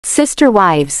Sister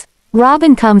wives.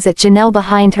 Robyn comes at Janelle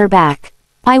behind her back.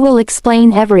 I will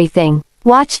explain everything.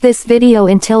 Watch this video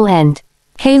until end.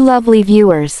 Hey lovely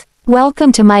viewers.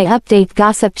 Welcome to my update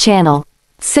gossip channel.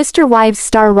 Sister Wives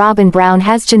star Robyn Brown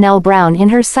has Janelle Brown in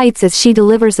her sights as she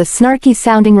delivers a snarky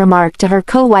sounding remark to her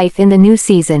co-wife in the new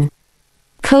season.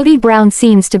 Kody Brown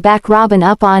seems to back Robyn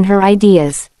up on her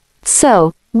ideas.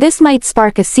 So, this might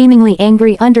spark a seemingly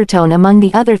angry undertone among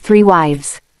the other three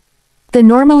wives. The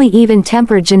normally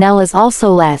even-tempered Janelle is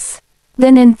also less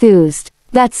than enthused.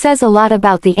 That says a lot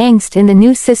about the angst in the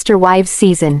new Sister Wives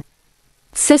season.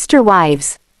 Sister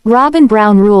Wives. Robyn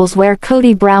Brown rules where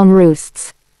Kody Brown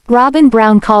roosts. Robyn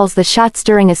Brown calls the shots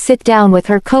during a sit-down with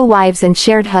her co-wives and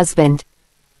shared husband.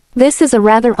 This is a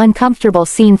rather uncomfortable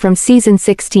scene from season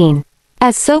 16.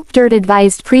 As Soap Dirt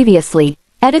advised previously,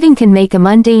 editing can make a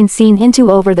mundane scene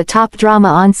into over-the-top drama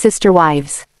on Sister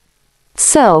Wives.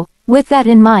 So, with that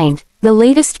in mind, the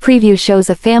latest preview shows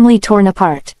a family torn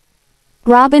apart.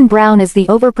 Robyn Brown is the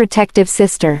overprotective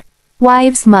sister.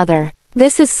 Wives' mother.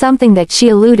 This is something that she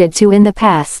alluded to in the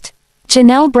past.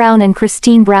 Janelle Brown and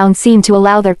Christine Brown seem to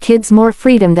allow their kids more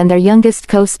freedom than their youngest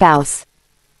co-spouse.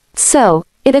 So,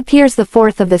 it appears the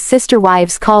fourth of the sister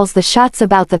wives calls the shots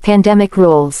about the pandemic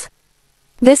rules.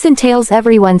 This entails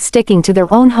everyone sticking to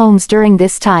their own homes during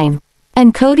this time.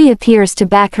 And Kody appears to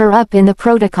back her up in the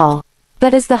protocol.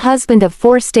 But as the husband of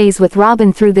four stays with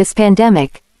Robyn through this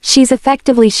pandemic, she's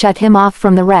effectively shut him off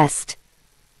from the rest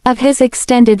of his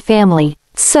extended family.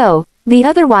 So, the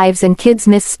other wives and kids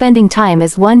miss spending time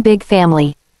as one big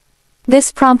family.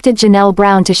 This prompted Janelle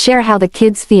Brown to share how the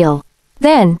kids feel.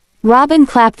 Then, Robyn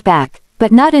clapped back,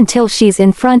 but not until she's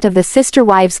in front of the sister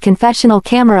wives' confessional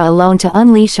camera alone to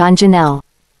unleash on Janelle.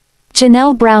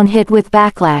 Janelle Brown hit with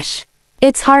backlash.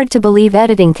 It's hard to believe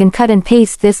editing can cut and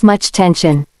paste this much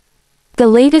tension. The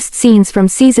latest scenes from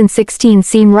season 16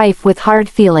 seem rife with hard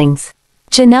feelings.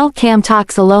 Janelle Cam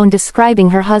talks alone describing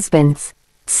her husband's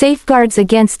safeguards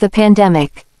against the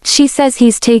pandemic. She says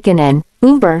he's taken an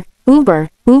uber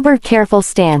careful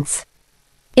stance.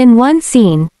 In one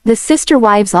scene, the sister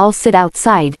wives all sit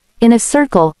outside, in a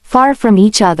circle, far from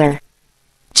each other.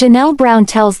 Janelle Brown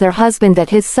tells their husband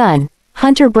that his son,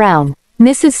 Hunter Brown,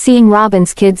 misses seeing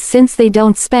Robyn's kids since they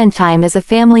don't spend time as a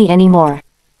family anymore.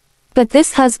 But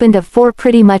this husband of four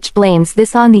pretty much blames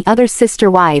this on the other sister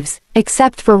wives,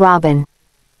 except for Robyn.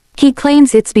 He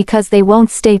claims it's because they won't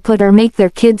stay put or make their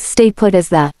kids stay put as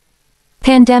the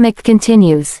pandemic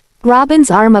continues.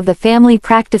 Robyn's arm of the family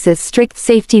practices strict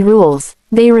safety rules,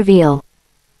 they reveal.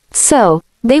 So,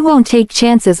 they won't take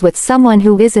chances with someone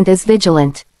who isn't as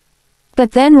vigilant.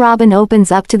 But then Robyn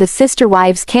opens up to the sister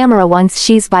wives' camera once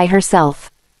she's by herself.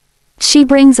 She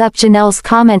brings up Janelle's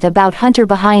comment about Hunter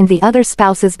behind the other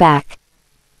spouse's back.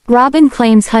 Robyn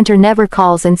claims Hunter never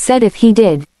calls and said if he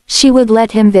did, she would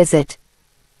let him visit.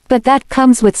 But that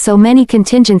comes with so many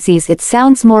contingencies it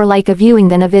sounds more like a viewing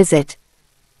than a visit.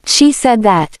 She said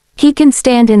that he can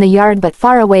stand in the yard but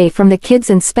far away from the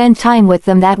kids and spend time with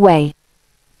them that way.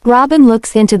 Robyn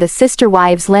looks into the sister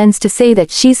wives' lens to say that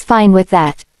she's fine with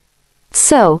that.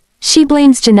 So, she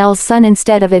blames Janelle's son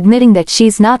instead of admitting that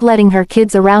she's not letting her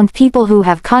kids around people who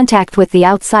have contact with the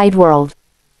outside world.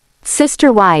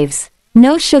 Sister wives.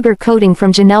 No sugar-coating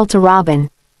from Janelle to Robyn.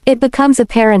 It becomes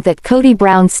apparent that Kody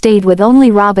Brown stayed with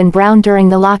only Robyn Brown during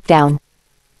the lockdown.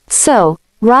 So,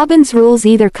 Robyn's rules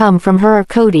either come from her or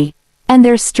Kody, and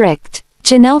they're strict.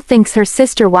 Janelle thinks her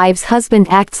sister wives' husband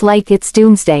acts like it's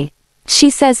doomsday. She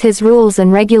says his rules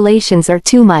and regulations are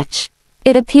too much.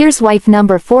 It appears wife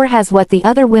number 4 has what the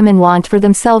other women want for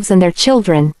themselves and their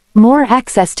children, more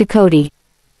access to Kody.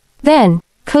 Then,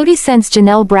 Kody sends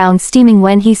Janelle Brown steaming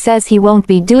when he says he won't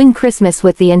be doing Christmas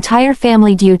with the entire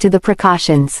family due to the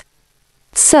precautions.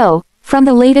 So, from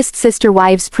the latest Sister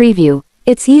Wives preview,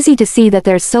 it's easy to see that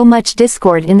there's so much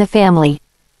discord in the family.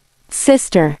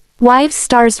 Sister Wives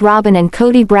stars Robyn and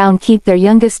Kody Brown keep their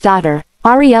youngest daughter,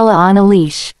 Ariella, on a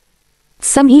leash.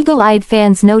 Some eagle-eyed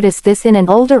fans noticed this in an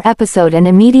older episode and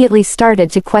immediately started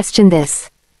to question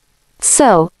this.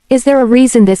 So, is there a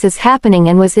reason this is happening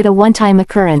and was it a one-time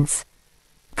occurrence?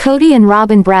 Kody and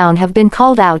Robyn Brown have been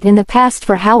called out in the past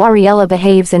for how Ariella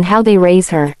behaves and how they raise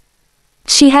her.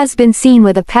 She has been seen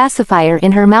with a pacifier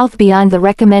in her mouth beyond the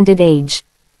recommended age.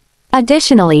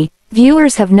 Additionally,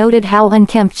 viewers have noted how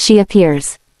unkempt she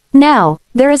appears. Now,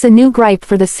 there is a new gripe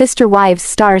for the Sister Wives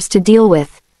stars to deal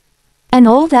with. An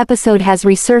old episode has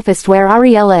resurfaced where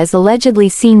Ariella is allegedly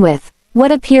seen with what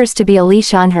appears to be a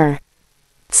leash on her.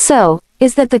 So,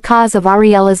 is that the cause of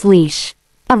Ariella's leash?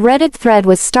 A Reddit thread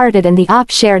was started and the op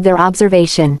shared their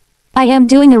observation. I am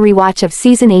doing a rewatch of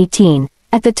season 18,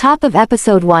 At the top of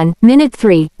episode 1, minute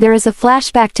 3, there is a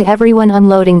flashback to everyone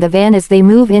unloading the van as they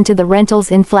move into the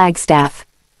rentals in Flagstaff.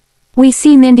 We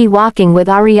see Mindy walking with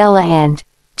Ariella and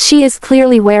she is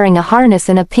clearly wearing a harness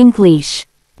and a pink leash.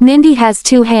 Mindy has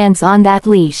 2 hands on that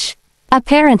leash.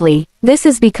 Apparently, this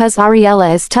is because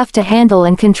Ariella is tough to handle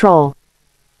and control.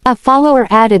 A follower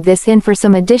added this in for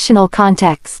some additional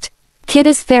context. Kid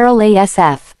is feral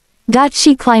ASF.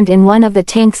 She climbed in one of the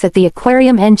tanks at the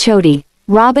aquarium and Kody,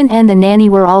 Robyn and the nanny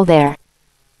were all there.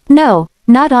 No,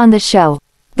 not on the show.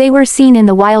 They were seen in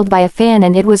the wild by a fan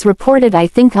and it was reported I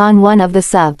think on one of the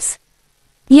subs.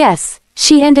 Yes,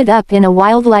 she ended up in a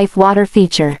wildlife water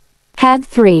feature. Had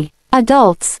 3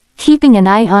 adults keeping an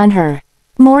eye on her.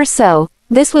 More so,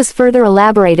 this was further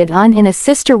elaborated on in a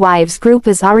sister wives group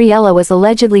as Ariella was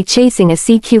allegedly chasing a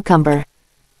sea cucumber.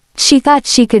 She thought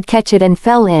she could catch it and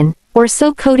fell in, or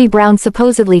so Kody Brown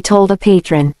supposedly told a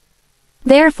patron.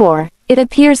 Therefore, it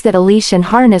appears that a leash and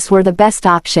harness were the best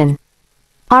option.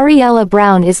 Ariella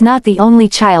Brown is not the only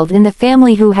child in the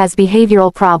family who has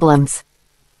behavioral problems.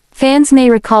 Fans may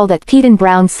recall that Peyton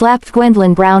Brown slapped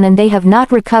Gwendlyn Brown and they have not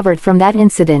recovered from that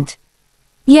incident.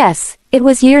 Yes, it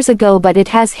was years ago but it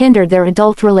has hindered their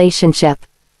adult relationship.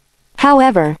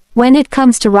 However, when it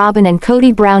comes to Robyn and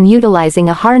Kody Brown utilizing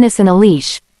a harness and a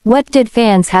leash, what did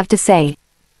fans have to say?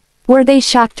 Were they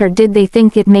shocked or did they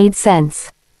think it made sense?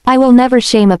 I will never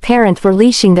shame a parent for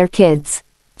leashing their kids.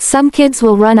 Some kids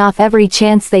will run off every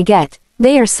chance they get,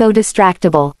 they are so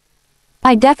distractible.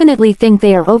 I definitely think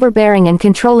they are overbearing and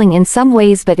controlling in some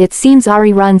ways but it seems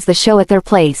Ari runs the show at their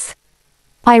place.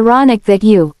 Ironic that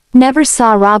you never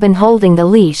saw Robyn holding the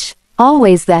leash,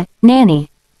 always the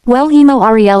nanny. Well, emo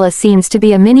Ariella seems to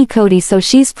be a mini Kody so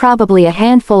she's probably a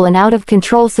handful and out of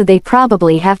control so they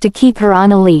probably have to keep her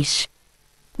on a leash.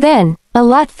 Then, a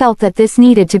lot felt that this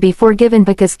needed to be forgiven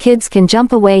because kids can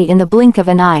jump away in the blink of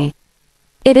an eye.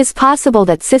 It is possible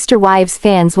that Sister Wives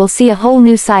fans will see a whole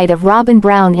new side of Robyn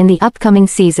Brown in the upcoming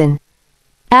season.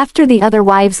 After the other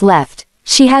wives left,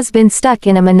 she has been stuck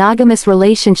in a monogamous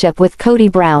relationship with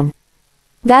Kody Brown.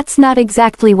 That's not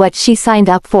exactly what she signed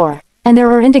up for, and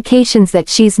there are indications that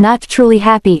she's not truly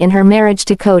happy in her marriage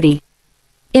to Kody.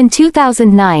 In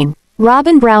 2009,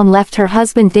 Robyn Brown left her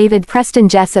husband David Preston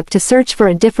Jessup to search for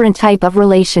a different type of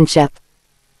relationship.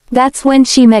 That's when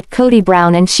she met Kody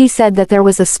Brown and she said that there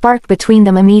was a spark between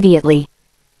them immediately.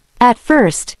 At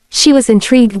first, she was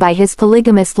intrigued by his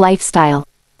polygamous lifestyle.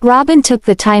 Robyn took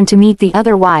the time to meet the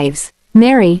other wives,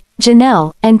 Meri,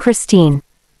 Janelle, and Christine.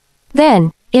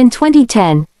 Then, in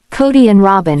 2010, Kody and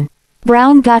Robyn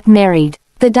Brown got married.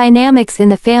 The dynamics in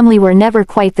the family were never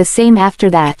quite the same after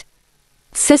that.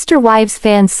 Sister Wives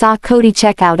fans saw Kody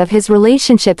check out of his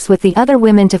relationships with the other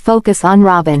women to focus on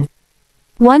Robyn.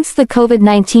 Once the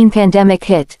COVID-19 pandemic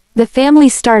hit, the family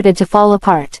started to fall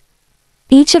apart.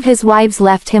 Each of his wives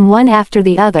left him one after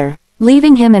the other,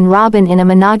 leaving him and Robyn in a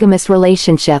monogamous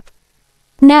relationship.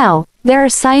 Now, there are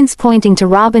signs pointing to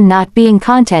Robyn not being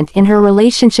content in her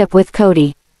relationship with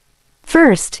Kody.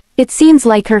 First, it seems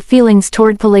like her feelings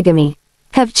toward polygamy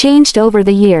have changed over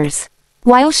the years.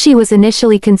 While she was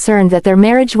initially concerned that their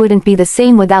marriage wouldn't be the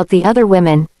same without the other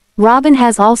women, Robyn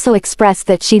has also expressed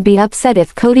that she'd be upset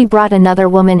if Kody brought another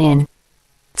woman in.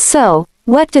 So,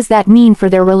 what does that mean for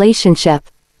their relationship?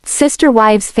 Sister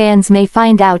Wives fans may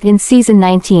find out in season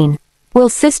 19. Will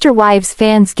Sister Wives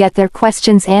fans get their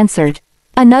questions answered?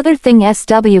 Another thing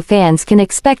SW fans can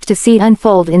expect to see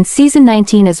unfold in season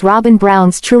 19 is Robyn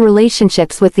Brown's true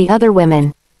relationships with the other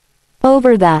women.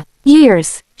 Over the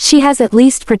years, she has at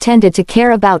least pretended to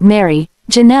care about Meri,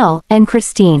 Janelle, and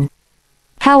Christine.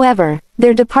 However,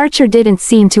 their departure didn't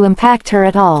seem to impact her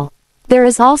at all. There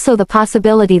is also the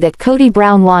possibility that Kody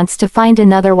Brown wants to find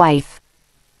another wife.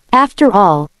 After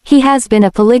all, he has been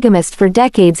a polygamist for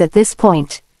decades at this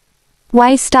point.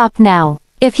 Why stop now?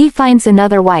 If he finds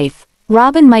another wife,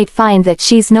 Robyn might find that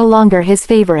she's no longer his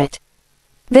favorite.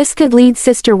 This could lead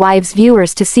Sister Wives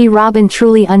viewers to see Robyn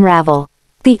truly unravel.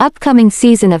 The upcoming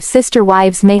season of Sister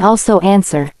Wives may also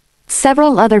answer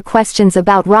several other questions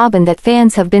about Robyn that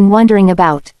fans have been wondering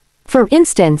about. For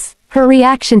instance, her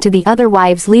reaction to the other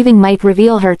wives leaving might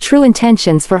reveal her true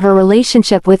intentions for her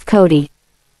relationship with Kody.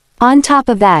 On top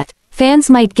of that, fans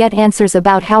might get answers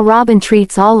about how Robyn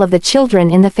treats all of the children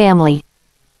in the family.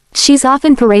 She's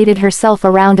often paraded herself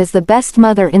around as the best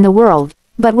mother in the world,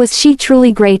 but was she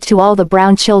truly great to all the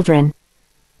Brown children?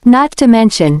 Not to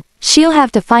mention, she'll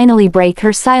have to finally break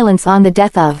her silence on the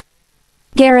death of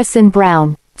Garrison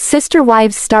Brown. Sister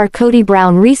Wives star Kody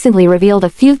Brown recently revealed a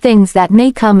few things that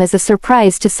may come as a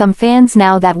surprise to some fans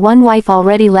now that one wife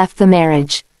already left the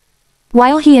marriage.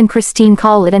 While he and Christine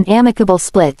call it an amicable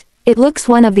split, it looks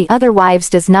one of the other wives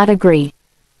does not agree.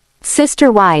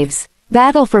 Sister Wives.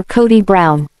 Battle for Kody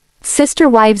Brown. Sister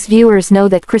Wives viewers know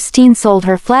that Christine sold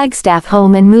her Flagstaff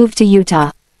home and moved to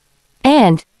Utah.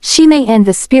 And she may end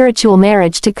the spiritual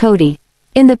marriage to Kody.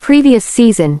 In the previous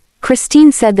season,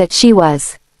 Christine said that she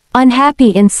was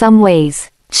unhappy in some ways.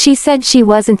 She said she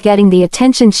wasn't getting the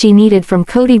attention she needed from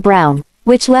Kody Brown,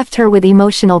 which left her with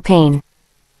emotional pain.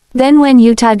 Then when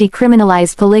Utah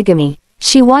decriminalized polygamy,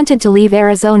 she wanted to leave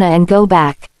Arizona and go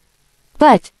back.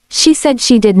 But she said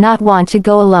she did not want to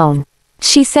go alone.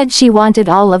 She said she wanted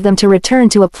all of them to return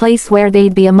to a place where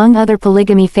they'd be among other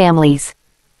polygamy families.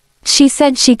 She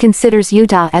said she considers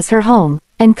Utah as her home,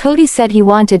 and Kody said he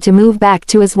wanted to move back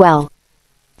to as well.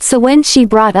 So when she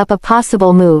brought up a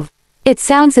possible move, it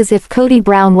sounds as if Kody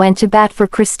Brown went to bat for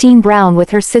Christine Brown with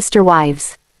her sister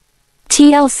wives.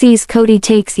 TLC's Kody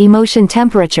takes emotion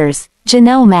temperatures,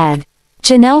 Janelle mad.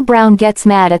 Janelle Brown gets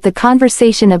mad at the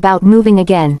conversation about moving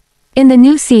again. In the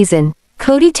new season,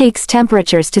 Kody takes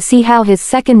temperatures to see how his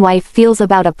second wife feels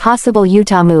about a possible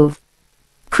Utah move.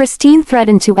 Christine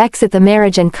threatened to exit the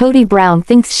marriage and Kody Brown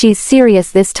thinks she's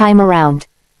serious this time around.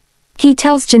 He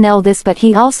tells Janelle this, but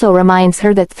he also reminds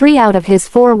her that 3 out of his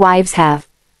 4 wives have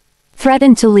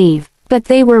threatened to leave, but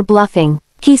they were bluffing.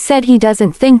 He said he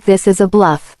doesn't think this is a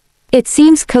bluff. It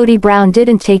seems Kody Brown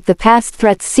didn't take the past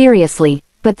threats seriously,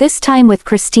 but this time with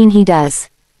Christine he does.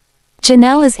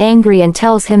 Janelle is angry and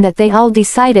tells him that they all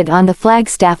decided on the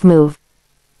Flagstaff move.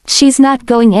 She's not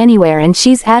going anywhere and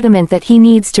she's adamant that he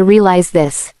needs to realize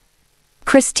this.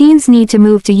 Christine's need to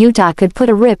move to Utah could put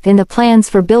a rip in the plans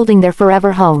for building their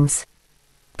forever homes.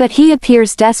 But he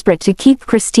appears desperate to keep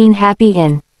Christine happy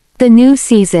in the new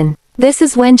season. This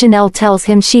is when Janelle tells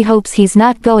him she hopes he's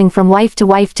not going from wife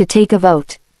to take a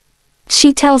vote.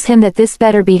 She tells him that this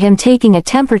better be him taking a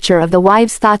temperature of the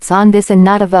wives' thoughts on this and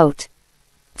not a vote.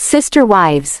 Sister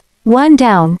Wives. 1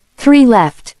 down, 3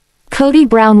 left. Kody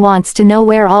Brown wants to know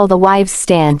where all the wives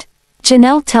stand.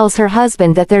 Janelle tells her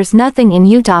husband that there's nothing in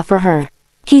Utah for her.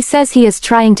 He says he is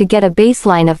trying to get a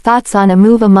baseline of thoughts on a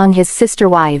move among his sister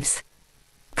wives.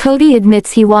 Kody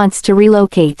admits he wants to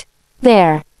relocate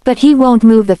there, but he won't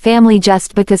move the family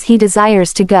just because he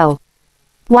desires to go.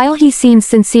 While he seems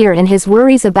sincere in his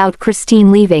worries about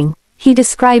Christine leaving, he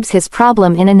describes his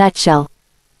problem in a nutshell.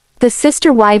 The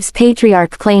sister wives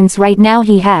patriarch claims right now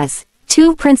he has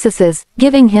 2 princesses,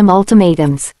 giving him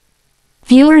ultimatums.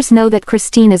 Viewers know that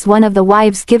Christine is one of the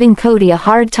wives giving Kody a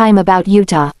hard time about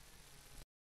Utah.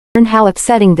 Learn how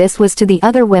upsetting this was to the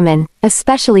other women,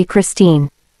 especially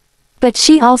Christine. But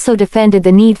she also defended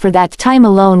the need for that time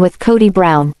alone with Kody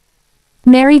Brown.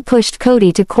 Meri pushed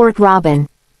Kody to court Robyn.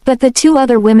 But the 2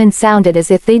 other women sounded as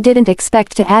if they didn't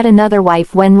expect to add another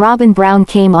wife when Robyn Brown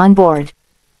came on board.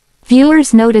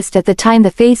 Viewers noticed at the time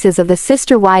the faces of the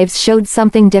sister wives showed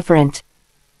something different.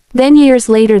 Then years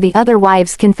later the other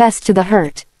wives confessed to the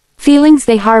hurt feelings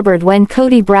they harbored when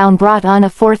Kody Brown brought on a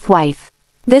 4th wife.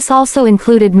 This also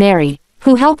included Meri,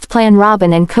 who helped plan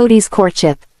Robyn and Kody's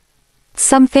courtship.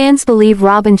 Some fans believe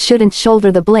Robyn shouldn't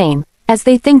shoulder the blame, as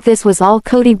they think this was all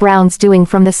Kody Brown's doing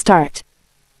from the start.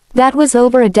 That was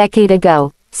over a decade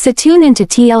ago, so tune into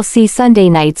TLC Sunday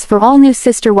nights for all new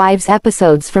Sister Wives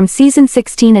episodes from season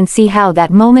 16 and see how that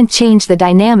moment changed the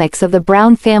dynamics of the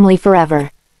Brown family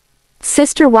forever.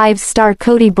 Sister Wives star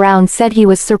Kody Brown said he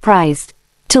was surprised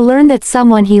to learn that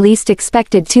someone he least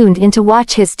expected tuned in to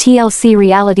watch his TLC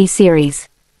reality series.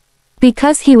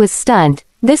 Because he was stunned,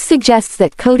 this suggests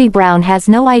that Kody Brown has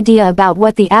no idea about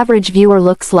what the average viewer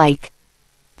looks like.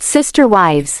 Sister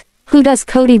Wives. Who does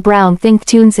Kody Brown think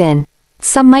tunes in?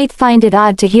 Some might find it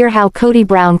odd to hear how Kody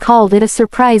Brown called it a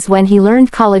surprise when he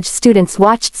learned college students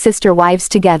watched Sister Wives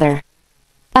together.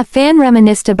 A fan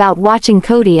reminisced about watching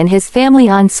Kody and his family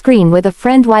on screen with a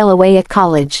friend while away at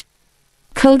college.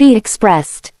 Kody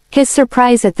expressed his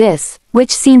surprise at this,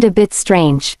 which seemed a bit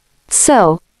strange.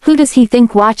 So, who does he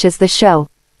think watches the show?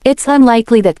 It's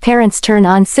unlikely that parents turn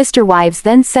on Sister Wives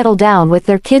then settle down with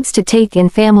their kids to take in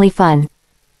family fun.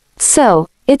 So,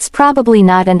 it's probably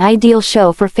not an ideal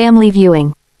show for family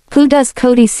viewing. Who does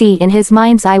Kody see in his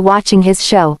mind's eye watching his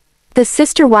show? The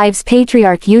Sister Wives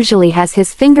patriarch usually has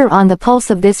his finger on the pulse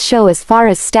of this show as far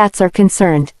as stats are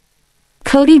concerned.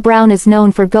 Kody Brown is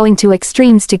known for going to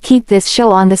extremes to keep this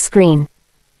show on the screen.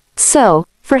 So,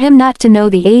 for him not to know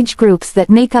the age groups that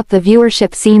make up the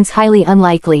viewership seems highly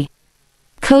unlikely.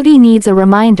 Kody needs a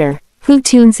reminder. Who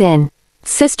tunes in?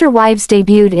 Sister Wives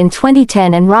debuted in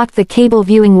 2010 and rocked the cable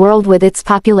viewing world with its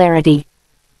popularity.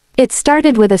 It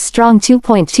started with a strong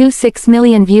 2.26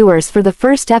 million viewers for the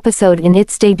first episode in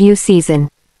its debut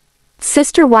season.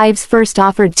 Sister Wives first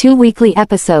offered 2 weekly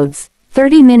episodes,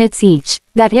 30 minutes each,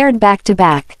 that aired back to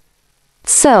back.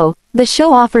 So, the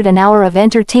show offered an hour of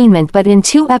entertainment but in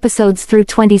 2 episodes through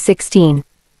 2016.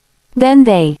 Then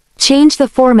they changed the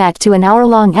format to an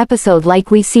hour-long episode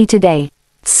like we see today.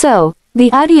 So,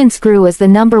 the audience grew as the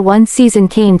 #1 season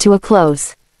came to a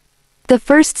close. The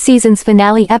first season's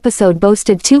finale episode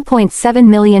boasted 2.7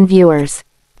 million viewers.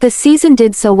 The season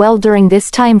did so well during this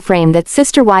time frame that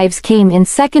Sister Wives came in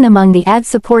second among the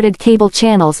ad-supported cable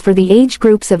channels for the age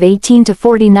groups of 18 to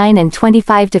 49 and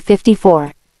 25 to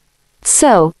 54.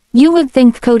 So, you would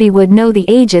think Kody would know the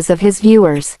ages of his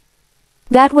viewers.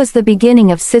 That was the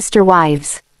beginning of Sister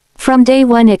Wives. From day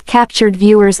one it captured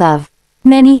viewers of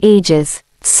many ages.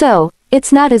 So,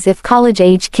 it's not as if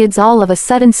college-age kids all of a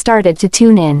sudden started to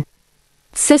tune in.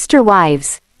 Sister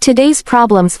Wives. Today's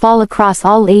problems fall across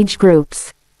all age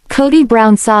groups. Kody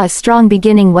Brown saw a strong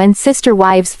beginning when Sister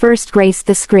Wives first graced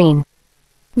the screen.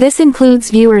 This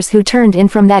includes viewers who turned in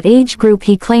from that age group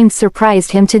he claimed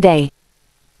surprised him today.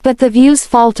 But the views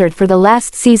faltered for the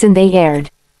last season they aired.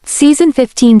 Season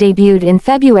 15 debuted in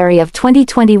February of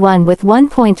 2021 with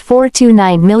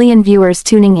 1.429 million viewers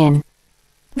tuning in.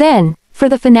 Then, for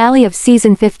the finale of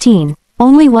Season 15,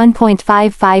 only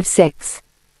 1.556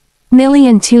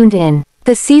 million tuned in.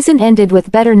 The season ended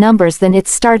with better numbers than it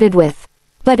started with.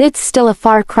 But it's still a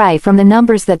far cry from the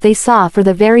numbers that they saw for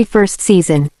the very first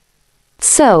season.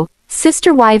 So,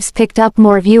 Sister Wives picked up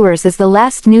more viewers as the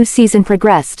last new season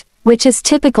progressed, which is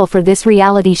typical for this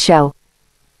reality show.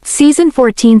 Season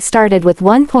 14 started with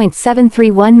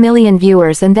 1.731 million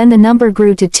viewers and then the number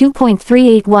grew to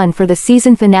 2.381 for the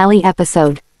season finale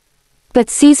episode. But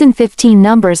Season 15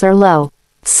 numbers are low.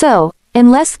 So,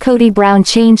 unless Kody Brown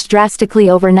changed drastically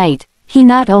overnight, he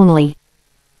not only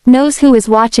knows who is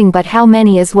watching but how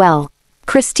many as well.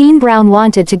 Christine Brown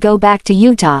wanted to go back to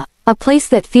Utah, a place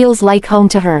that feels like home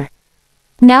to her.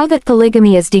 Now that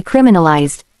polygamy is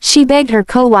decriminalized, she begged her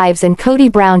co-wives and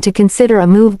Kody Brown to consider a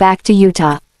move back to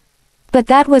Utah. But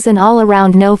that was an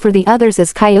all-around no for the others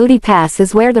as Coyote Pass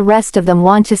is where the rest of them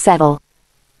want to settle.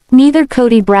 Neither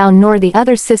Kody Brown nor the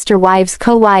other Sister Wives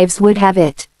co-wives would have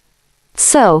it.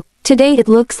 So, today it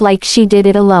looks like she did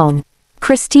it alone.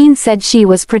 Christine said she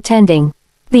was pretending.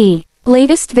 The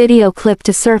latest video clip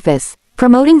to surface,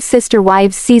 promoting Sister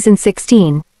Wives Season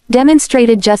 16,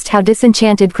 demonstrated just how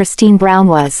disenchanted Christine Brown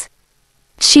was.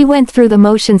 She went through the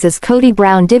motions as Kody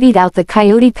Brown divvied out the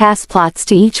Coyote Pass plots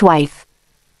to each wife.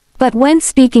 But when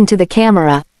speaking to the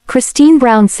camera, Christine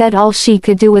Brown said all she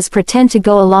could do was pretend to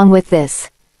go along with this.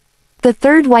 The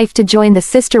third wife to join the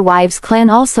Sister Wives clan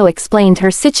also explained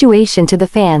her situation to the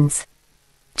fans.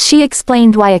 She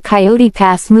explained why a Coyote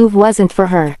Pass move wasn't for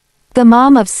her. The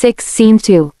mom of 6 seemed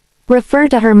to refer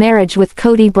to her marriage with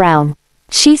Kody Brown.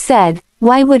 She said,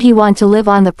 why would he want to live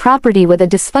on the property with a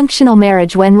dysfunctional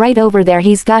marriage when right over there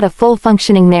he's got a full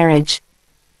functioning marriage?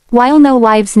 While no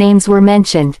wives' names were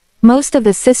mentioned, most of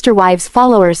the Sister Wives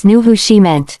followers knew who she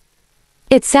meant.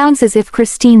 It sounds as if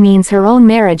Christine means her own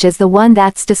marriage is the one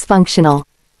that's dysfunctional.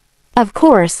 Of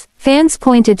course, fans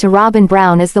pointed to Robyn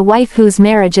Brown as the wife whose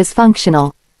marriage is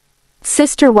functional.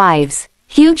 Sister Wives.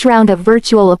 Huge round of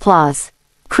virtual applause.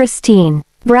 Christine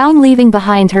Brown leaving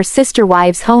behind her Sister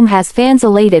Wives home has fans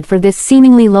elated for this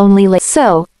seemingly lonely lady.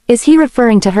 So, is he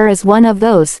referring to her as one of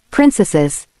those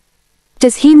princesses?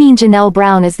 Does he mean Janelle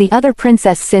Brown as the other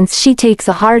princess since she takes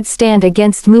a hard stand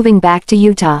against moving back to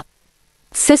Utah?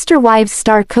 Sister Wives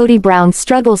star Kody Brown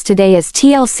struggles today as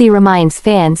TLC reminds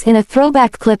fans in a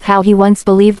throwback clip how he once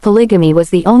believed polygamy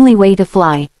was the only way to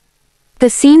fly. The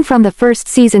scene from the first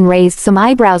season raised some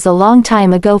eyebrows a long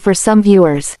time ago for some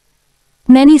viewers.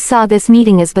 Many saw this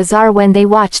meeting as bizarre when they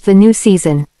watched the new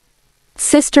season.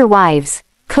 Sister Wives.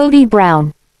 Kody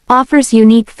Brown offers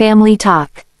unique family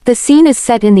talk. The scene is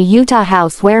set in the Utah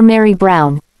house where Meri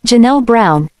Brown, Janelle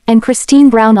Brown, and Christine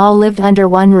Brown all lived under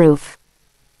one roof.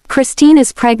 Christine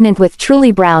is pregnant with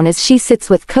Truly Brown as she sits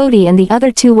with Kody and the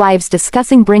other 2 wives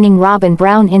discussing bringing Robyn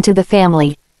Brown into the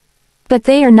family. But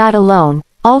they are not alone,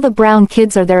 all the Brown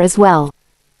kids are there as well.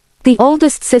 The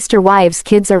oldest Sister Wives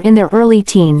kids are in their early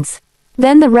teens.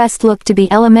 Then the rest look to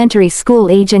be elementary school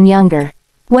age and younger.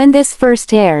 When this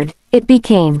first aired, it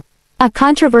became a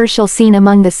controversial scene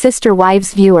among the Sister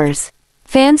Wives viewers.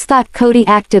 Fans thought Kody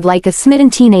acted like a smitten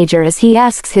teenager as he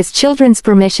asks his children's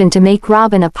permission to make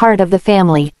Robyn a part of the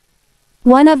family.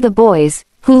 One of the boys,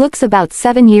 who looks about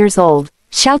 7 years old,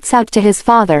 shouts out to his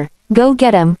father, "Go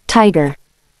get him, Tiger."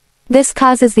 This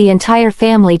causes the entire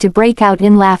family to break out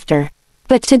in laughter.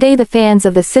 But today the fans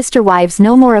of the Sister Wives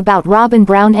know more about Robyn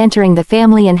Brown entering the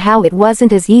family and how it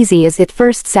wasn't as easy as it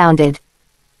first sounded.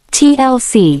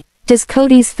 TLC. Does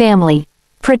Kody's family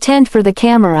pretend for the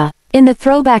camera? In the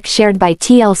throwback shared by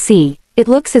TLC, it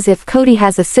looks as if Kody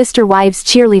has a sister wives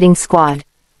cheerleading squad.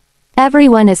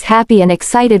 Everyone is happy and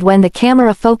excited when the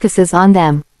camera focuses on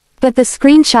them. But the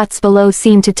screenshots below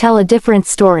seem to tell a different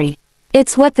story.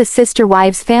 It's what the sister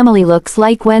wives family looks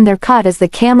like when they're caught as the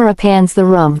camera pans the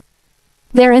room.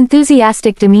 Their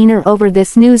enthusiastic demeanor over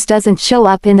this news doesn't show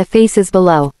up in the faces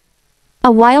below.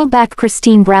 A while back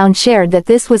Christine Brown shared that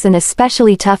this was an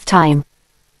especially tough time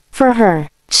for her.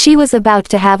 She was about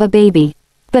to have a baby.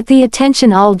 But the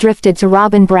attention all drifted to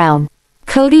Robyn Brown.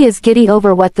 Kody is giddy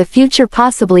over what the future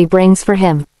possibly brings for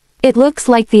him. It looks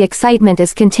like the excitement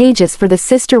is contagious for the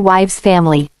sister wives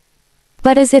family.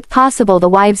 But is it possible the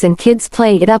wives and kids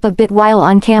play it up a bit while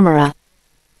on camera?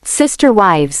 Sister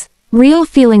wives. Real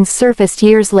feelings surfaced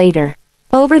years later.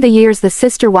 Over the years the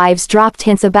sister wives dropped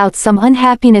hints about some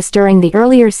unhappiness during the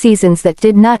earlier seasons that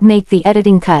did not make the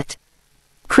editing cut.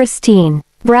 Christine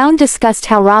Brown discussed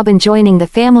how Robyn joining the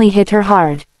family hit her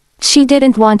hard. She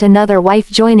didn't want another wife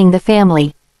joining the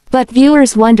family. But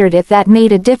viewers wondered if that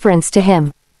made a difference to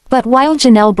him. But while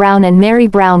Janelle Brown and Meri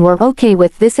Brown were okay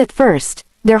with this at first,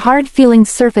 their hard feelings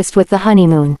surfaced with the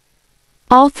honeymoon.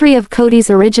 All three of Kody's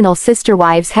original sister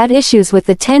wives had issues with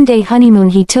the 10-day honeymoon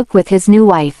he took with his new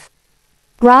wife.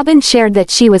 Robyn shared that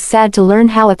she was sad to learn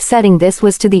how upsetting this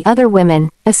was to the other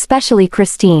women, especially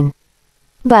Christine.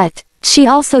 But she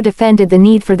also defended the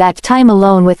need for that time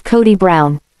alone with Kody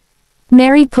Brown.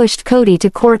 Meri pushed Kody to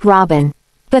court Robyn.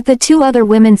 But the two other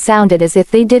women sounded as if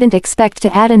they didn't expect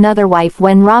to add another wife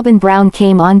when Robyn Brown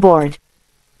came on board.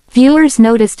 Viewers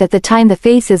noticed at the time the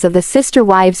faces of the sister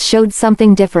wives showed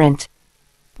something different.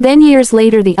 Then years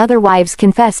later the other wives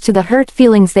confessed to the hurt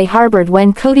feelings they harbored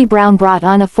when Kody Brown brought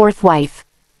on a fourth wife.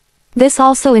 This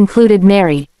also included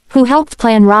Meri, who helped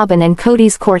plan Robyn and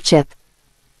Kody's courtship.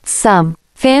 Some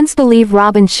fans believe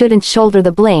Robyn shouldn't shoulder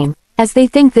the blame, as they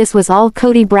think this was all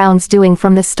Kody Brown's doing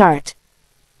from the start.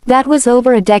 That was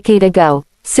over a decade ago,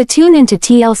 so tune into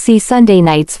TLC Sunday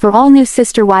nights for all new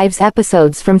Sister Wives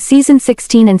episodes from season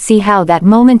 16 and see how that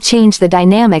moment changed the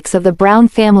dynamics of the Brown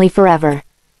family forever.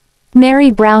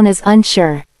 Meri Brown is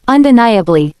unsure.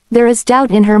 Undeniably, there is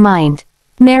doubt in her mind.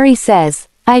 Meri says,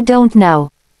 "I don't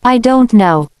know. I don't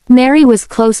know." Meri was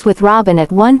close with Robyn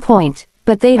at one point,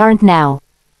 but they aren't now.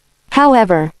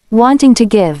 However, wanting to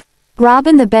give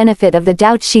Robyn the benefit of the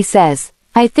doubt, she says,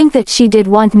 "I think that she did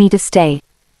want me to stay.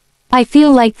 I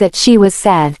feel like that she was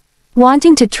sad.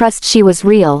 Wanting to trust she was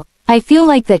real. I feel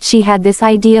like that she had this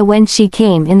idea when she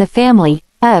came in the family,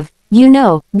 of, you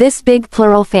know, this big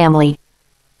plural family.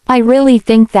 I really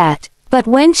think that." But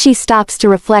when she stops to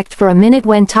reflect for a minute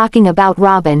when talking about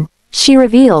Robyn, she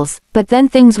reveals, but then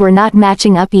things were not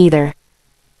matching up either.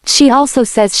 She also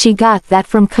says she got that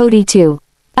from Kody too.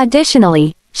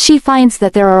 Additionally, she finds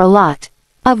that there are a lot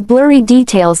of blurry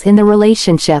details in the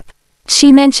relationship.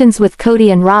 She mentions with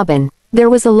Kody and Robyn, there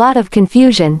was a lot of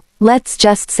confusion, let's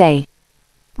just say.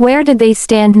 Where did they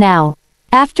stand now?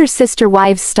 After Sister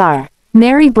Wives star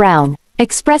Meri Brown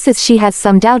expresses she has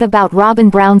some doubt about Robyn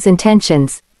Brown's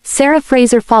intentions, Sarah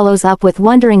Fraser follows up with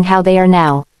wondering how they are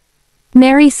now.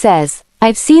 Meri says,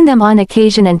 "I've seen them on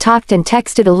occasion and talked and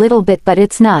texted a little bit, but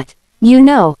it's not, you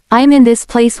know, I'm in this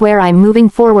place where I'm moving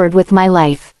forward with my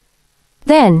life."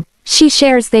 Then, she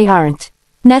shares they aren't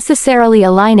necessarily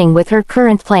aligning with her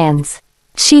current plans.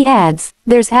 She adds,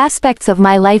 "There's aspects of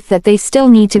my life that they still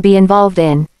need to be involved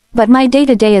in, but my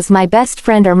day-to-day is my best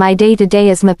friend, or my day-to-day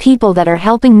is my people that are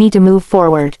helping me to move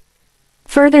forward."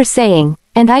 Further saying,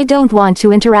 "And I don't want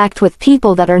to interact with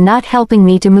people that are not helping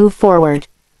me to move forward."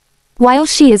 While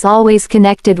she is always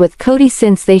connected with Kody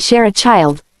since they share a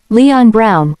child, Leon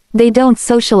Brown, they don't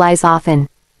socialize often.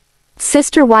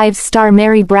 Sister Wives star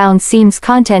Meri Brown seems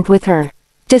content with her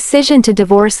decision to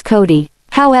divorce Kody.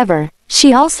 However,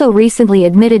 she also recently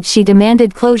admitted she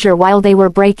demanded closure while they were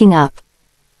breaking up.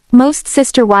 Most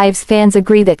Sister Wives fans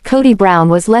agree that Kody Brown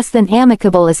was less than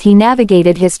amicable as he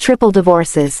navigated his triple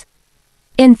divorces.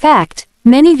 In fact,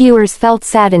 many viewers felt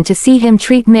saddened to see him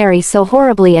treat Meri so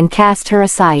horribly and cast her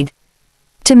aside.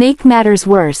 To make matters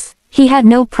worse, he had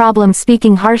no problem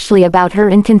speaking harshly about her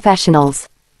in confessionals.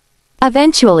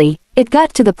 Eventually, it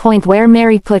got to the point where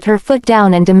Meri put her foot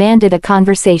down and demanded a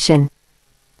conversation.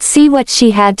 See what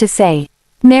she had to say.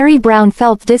 Meri Brown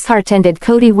felt disheartened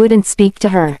Kody wouldn't speak to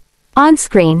her. On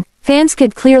screen, fans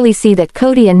could clearly see that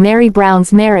Kody and Meri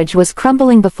Brown's marriage was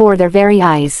crumbling before their very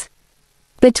eyes.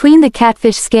 Between the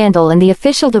catfish scandal and the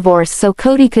official divorce so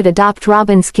Kody could adopt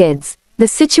Robyn's kids, the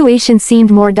situation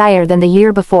seemed more dire than the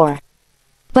year before.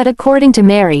 But according to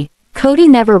Meri, Kody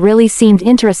never really seemed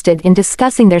interested in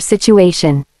discussing their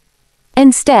situation.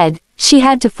 Instead, she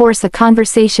had to force a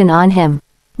conversation on him.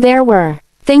 "There were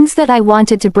things that I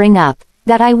wanted to bring up,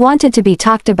 that I wanted to be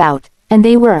talked about," and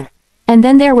they were. And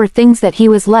then there were things that he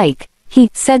was like,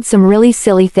 he said some really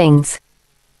silly things.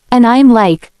 And I'm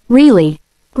like, really?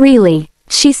 Really?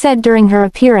 She said during her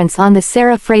appearance on the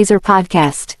Sarah Fraser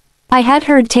podcast. I had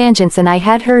heard tangents and I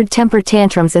had heard temper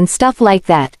tantrums and stuff like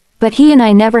that, but he and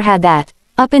I never had that.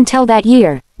 Up until that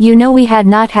year, you know, we had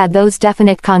not had those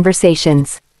definite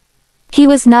conversations. He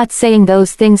was not saying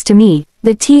those things to me,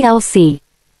 the TLC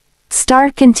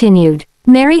star continued.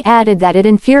 Meri added that it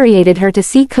infuriated her to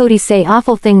see Kody say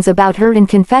awful things about her in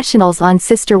confessionals on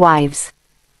Sister Wives.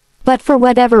 But for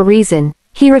whatever reason,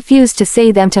 he refused to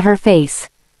say them to her face.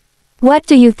 What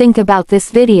do you think about this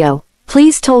video?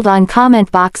 Please told on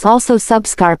comment box, also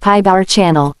subscribe our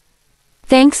channel.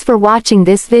 Thanks for watching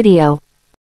this video.